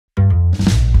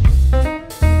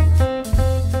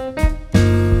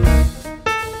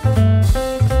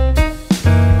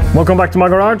Welcome back to my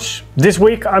garage. This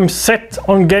week I'm set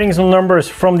on getting some numbers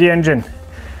from the engine.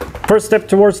 First step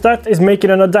towards that is making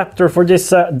an adapter for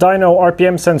this dyno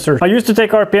RPM sensor. I used to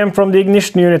take RPM from the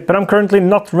ignition unit, but I'm currently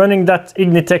not running that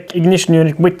Ignitec ignition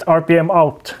unit with RPM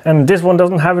out. And this one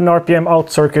doesn't have an RPM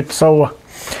out circuit, so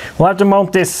we'll have to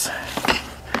mount this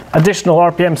additional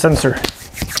RPM sensor.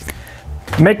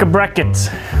 Make a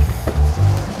bracket.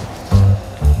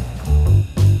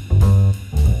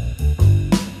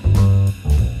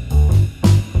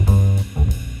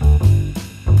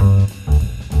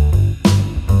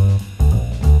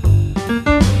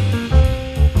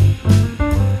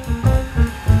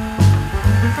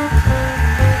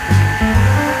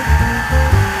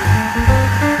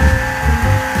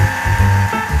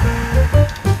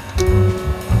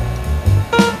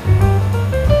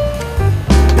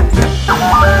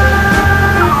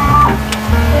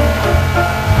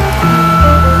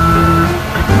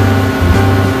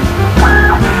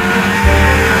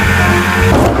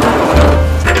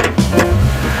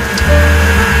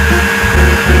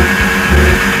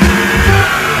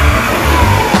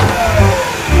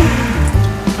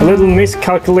 A little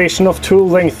miscalculation of tool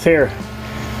length here.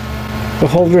 The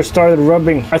holder started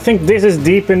rubbing. I think this is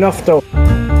deep enough though.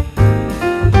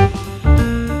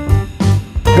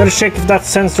 Gotta check if that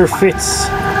sensor fits.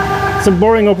 It's a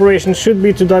boring operation, should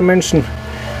be to dimension,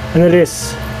 and it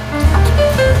is.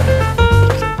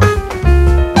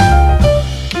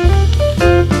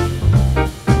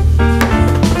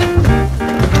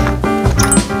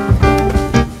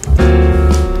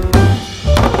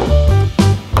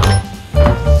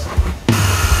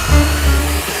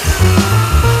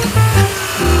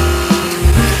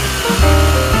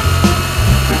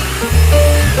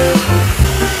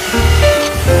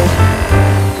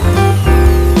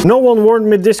 No one warned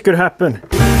me this could happen.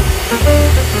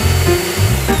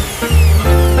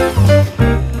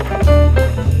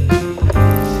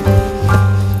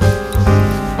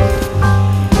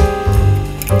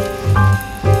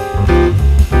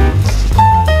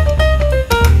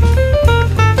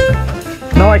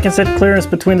 Now I can set clearance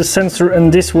between the sensor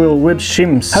and this wheel with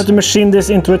shims. How to machine this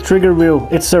into a trigger wheel.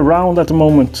 It's round at the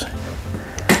moment.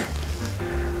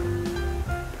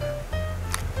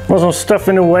 Was some stuff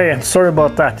in the way, I'm sorry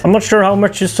about that. I'm not sure how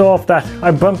much you saw of that.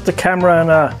 I bumped the camera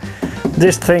and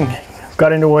this thing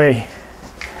got in the way.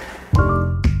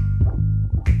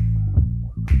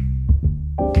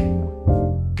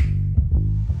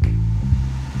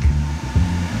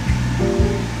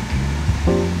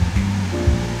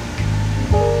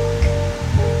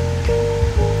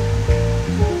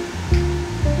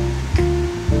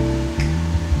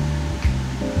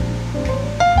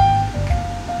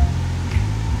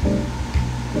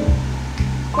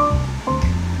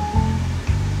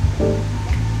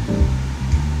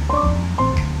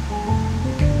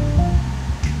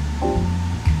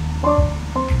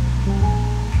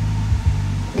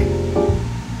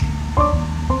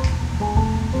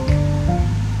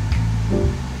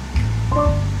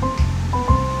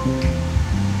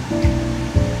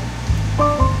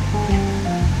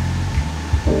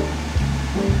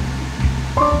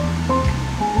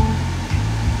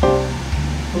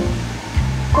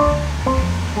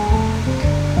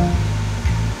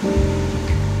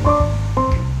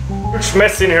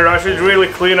 Mess in here, I should really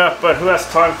clean up, but who has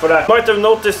time for that? Might have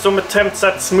noticed some attempts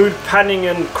at smooth panning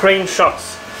and crane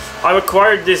shots. I've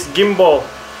acquired this gimbal.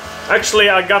 Actually,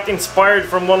 I got inspired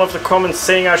from one of the comments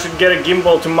saying I should get a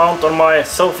gimbal to mount on my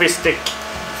selfie stick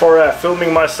for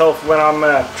filming myself when I'm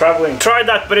traveling. Tried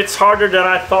that, but it's harder than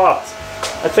I thought.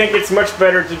 I think it's much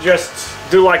better to just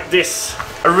do like this.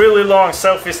 A really long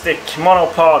selfie stick,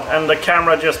 monopod, and the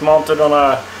camera just mounted on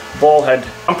a ball head.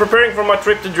 I'm preparing for my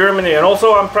trip to Germany, and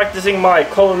also I'm practicing my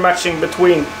color matching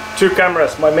between two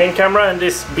cameras, my main camera and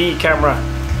this B camera.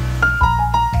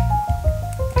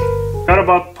 Got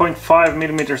about 0.5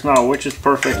 millimeters now, which is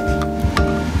perfect.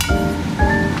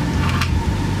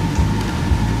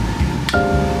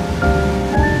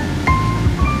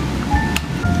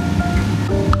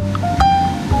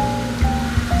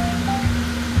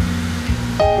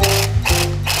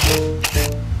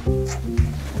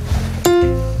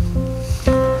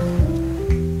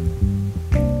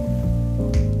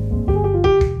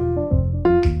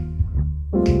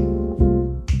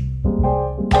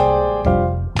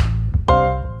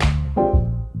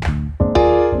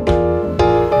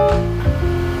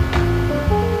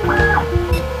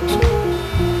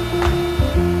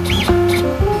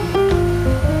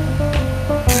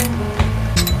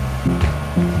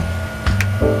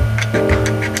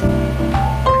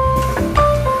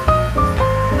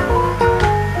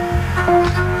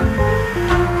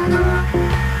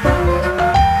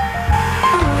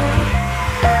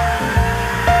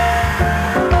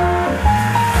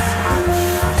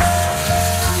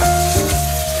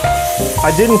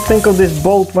 I didn't think of this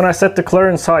bolt when I set the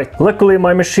clearance height. Luckily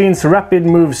my machine's rapid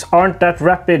moves aren't that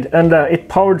rapid, and it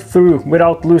powered through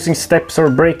without losing steps or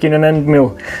breaking an end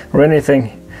mill or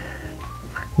anything.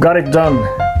 Got it done.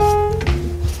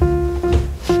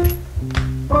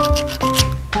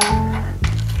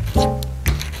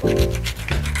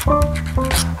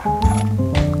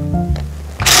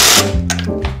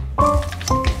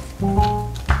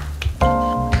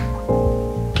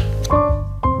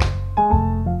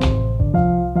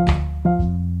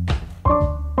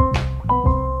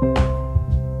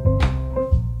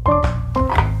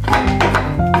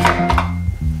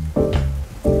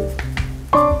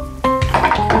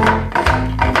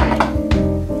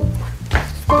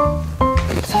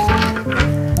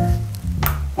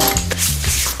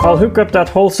 I'll hook up that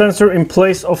Hall sensor in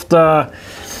place of the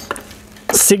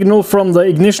signal from the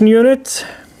ignition unit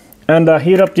and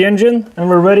heat up the engine, and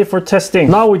we're ready for testing.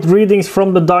 Now with readings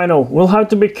from the dyno, we'll have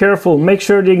to be careful, make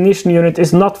sure the ignition unit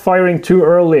is not firing too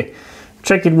early.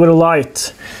 Check it with a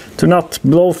light to not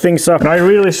blow things up. And I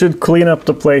really should clean up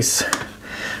the place.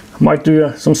 Might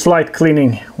do some slight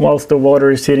cleaning whilst the water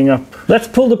is heating up. Let's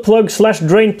pull the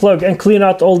plug/drain plug and clean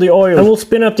out all the oil. And we'll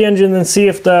spin up the engine and see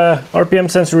if the RPM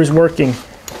sensor is working.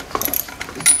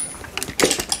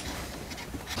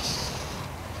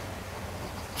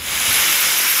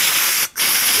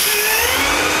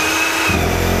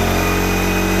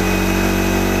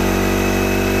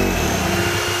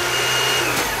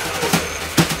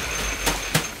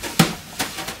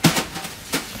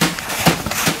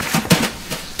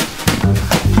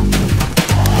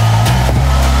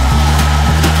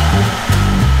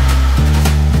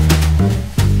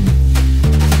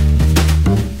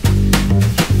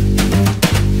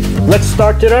 Let's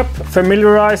start it up,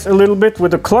 familiarize a little bit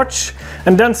with the clutch,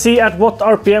 and then see at what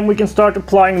RPM we can start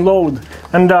applying load,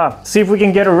 and see if we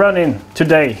can get a run in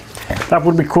today. That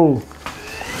would be cool.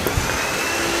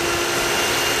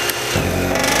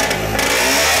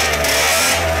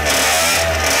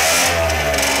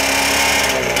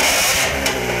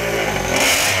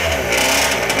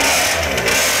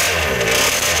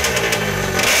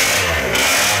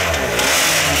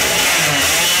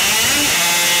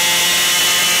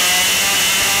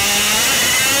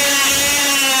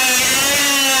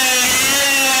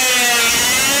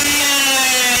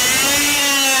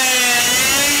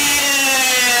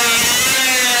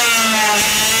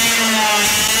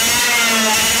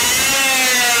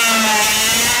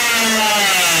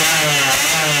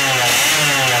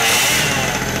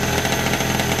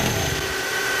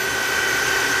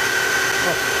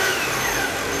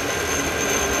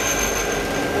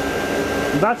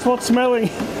 That's what's smelling.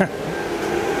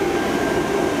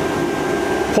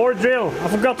 Poor drill. I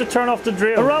forgot to turn off the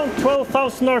drill. Around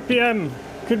 12,000 RPM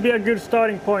could be a good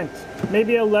starting point.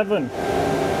 Maybe 11.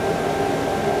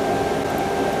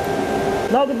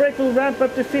 Now the brake will ramp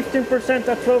up to 15%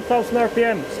 at 12,000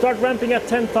 RPM. Start ramping at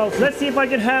 10,000. Let's see if I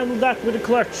can handle that with the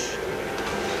clutch.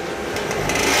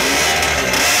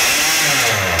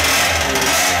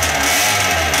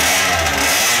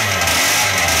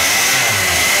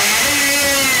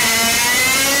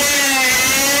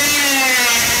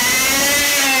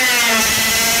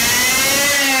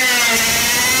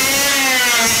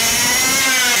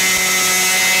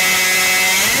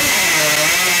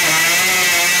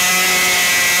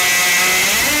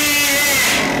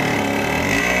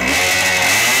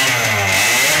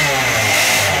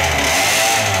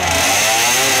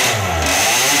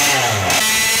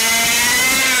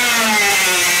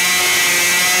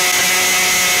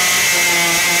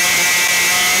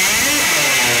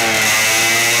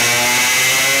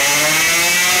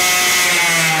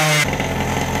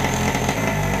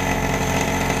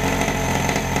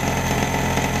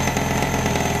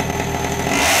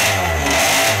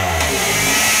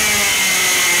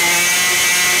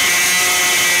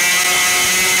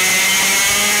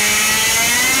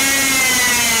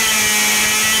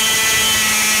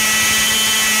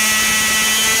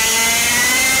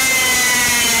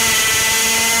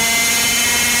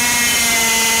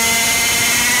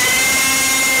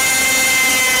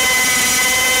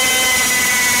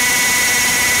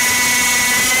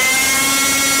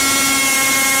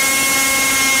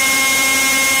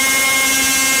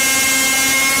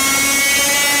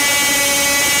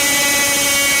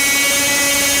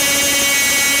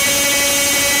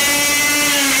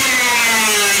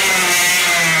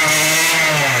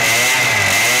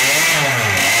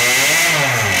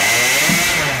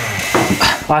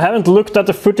 I haven't looked at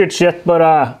the footage yet, but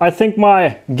I think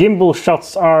my gimbal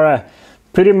shots are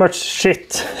pretty much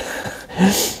shit.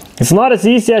 It's not as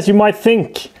easy as you might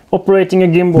think operating a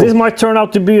gimbal. This might turn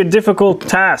out to be a difficult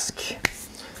task.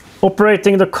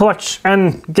 operating the clutch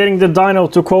and getting the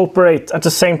dyno to cooperate at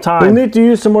the same time. We need to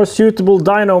use a more suitable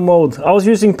dyno mode. I was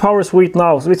using power sweep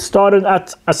now, so it started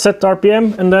at a set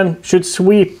RPM and then should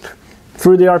sweep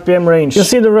through the RPM range. You can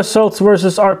see the results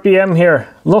versus RPM here.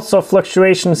 Lots of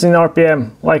fluctuations in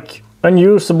RPM, like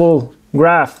unusable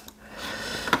graph.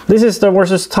 This is the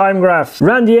versus time graph.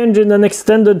 Ran the engine an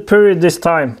extended period this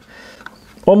time,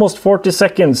 almost 40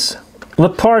 seconds. The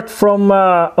part from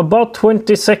about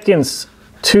 20 seconds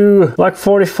to like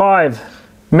 45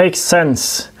 makes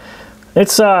sense.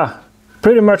 It's a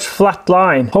pretty much flat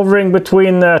line, hovering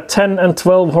between 10 and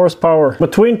 12 horsepower.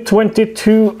 Between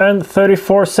 22 and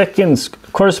 34 seconds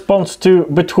corresponds to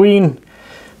between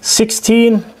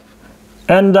 16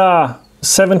 and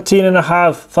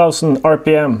 17,500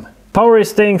 RPM. Power is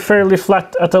staying fairly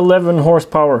flat at 11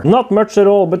 horsepower. Not much at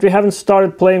all, but we haven't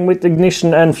started playing with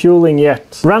ignition and fueling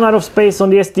yet. Ran out of space on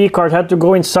the SD card, had to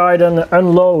go inside and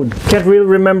unload. Can't really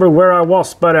remember where I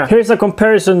was, but here's a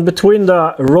comparison between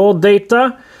the raw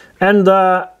data and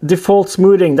the default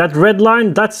smoothing. That red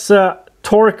line, that's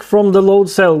torque from the load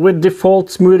cell with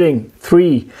default smoothing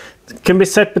 3. Can be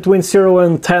set between 0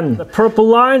 and 10. The purple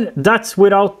line, that's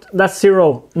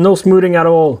 0, no smoothing at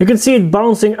all. You can see it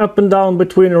bouncing up and down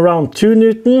between around 2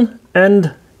 Newton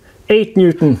and 8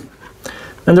 Newton.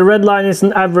 And the red line is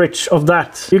an average of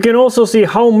that. You can also see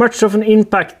how much of an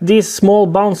impact these small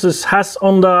bounces has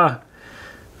on the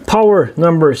power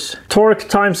numbers. Torque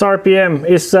times RPM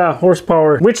is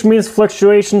horsepower, which means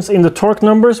fluctuations in the torque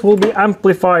numbers will be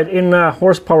amplified in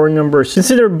horsepower numbers.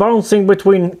 Consider bouncing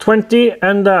between 20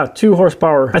 and 2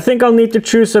 horsepower. I think I'll need to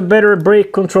choose a better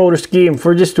brake controller scheme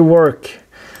for this to work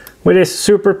with this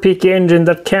super peaky engine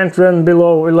that can't run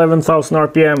below 11,000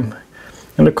 RPM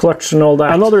and the clutch and all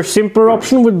that. Another simpler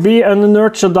option would be an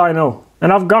inertia dyno,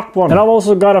 and I've got one. And I've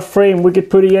also got a frame we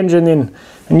could put the engine in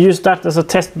and use that as a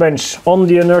test bench on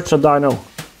the inertia dyno.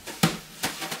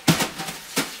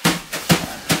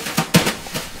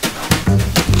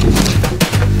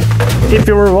 If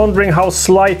you were wondering how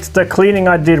slight the cleaning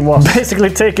I did was, basically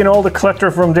taking all the clutter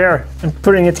from there and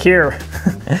putting it here.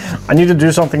 I need to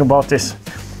do something about this.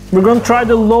 We're going to try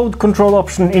the load control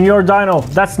option in your dyno.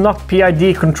 That's not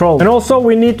PID control. And also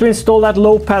we need to install that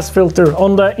low pass filter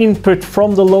on the input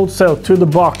from the load cell to the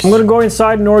box. I'm going to go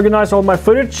inside and organize all my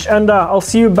footage, and I'll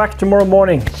see you back tomorrow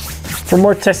morning for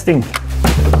more testing.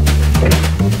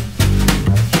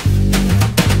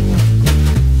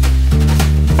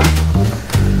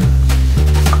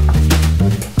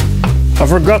 I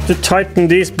forgot to tighten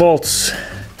these bolts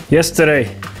yesterday.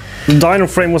 The dyno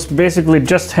frame was basically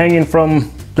just hanging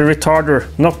from the retarder,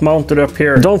 not mounted up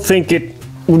here. Don't think it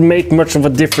would make much of a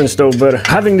difference though, but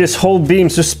having this whole beam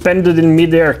suspended in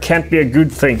midair can't be a good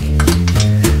thing.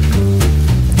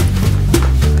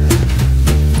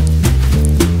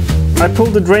 I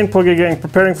pulled the drain plug again,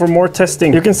 preparing for more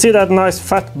testing. You can see that nice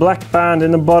fat black band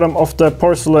in the bottom of the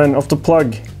porcelain of the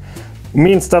plug. It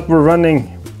means that we're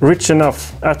running rich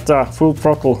enough at full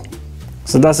throttle.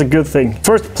 So that's a good thing.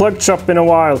 First plug chop in a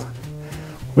while.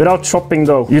 Without chopping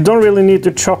though. You don't really need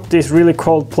to chop these really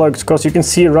cold plugs because you can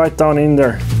see right down in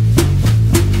there.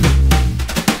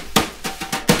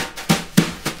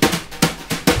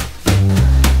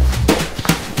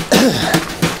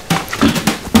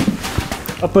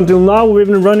 Up until now we've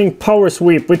been running power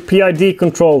sweep with PID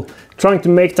control, trying to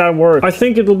make that work. I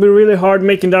think it will be really hard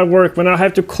making that work when I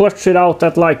have to clutch it out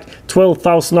at like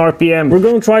 12,000 RPM. We're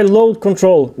going to try load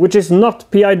control, which is not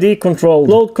PID control.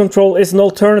 Load control is an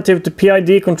alternative to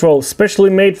PID control, specially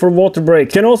made for water brake.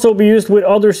 Can also be used with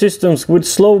other systems with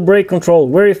slow brake control,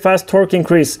 very fast torque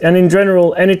increase, and in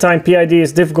general, anytime PID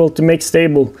is difficult to make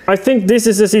stable. I think this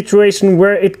is a situation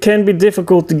where it can be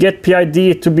difficult to get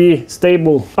PID to be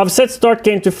stable. I've set start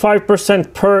gain to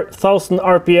 5% per 1000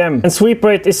 RPM, and sweep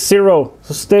rate is 0.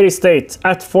 So steady state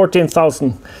at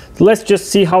 14,000. Let's just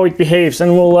see how it behaves,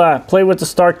 and we'll play with the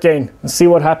start gain and see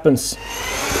what happens.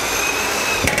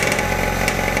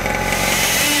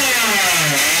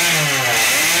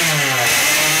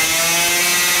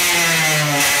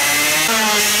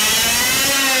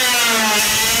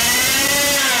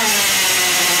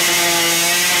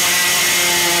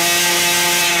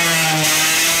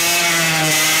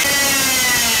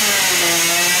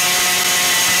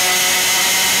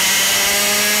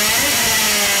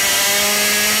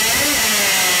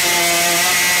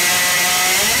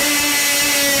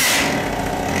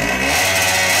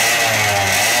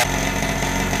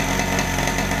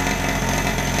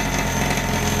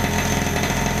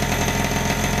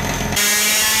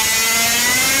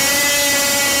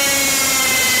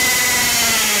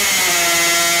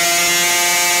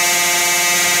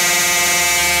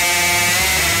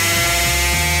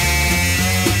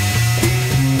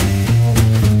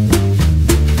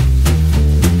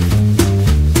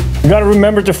 gotta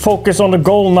remember to focus on the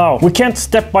goal now. We can't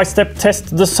step-by-step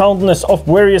test the soundness of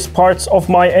various parts of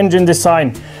my engine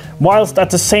design, whilst at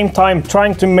the same time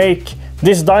trying to make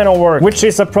this dyno work, which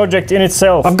is a project in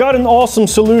itself. I've got an awesome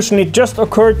solution, it just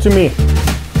occurred to me.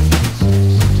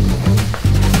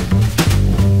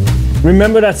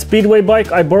 Remember that speedway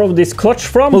bike I borrowed this clutch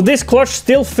from? Well, this clutch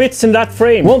still fits in that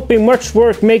frame. Won't be much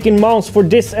work making mounts for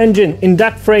this engine in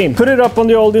that frame. Put it up on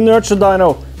the old inertia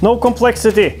dyno. No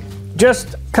complexity.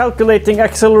 Just calculating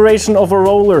acceleration of a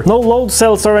roller. No load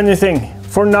cells or anything.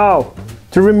 For now.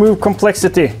 To remove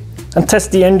complexity and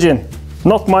test the engine.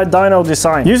 Not my dyno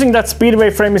design. Using that speedway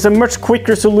frame is a much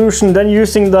quicker solution than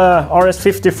using the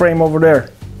RS50 frame over there.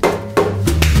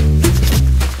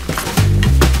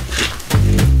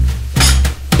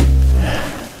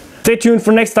 Stay tuned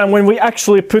for next time when we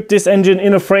actually put this engine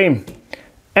in a frame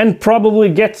and probably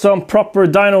get some proper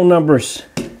dyno numbers.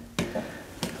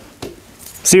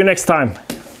 See you next time.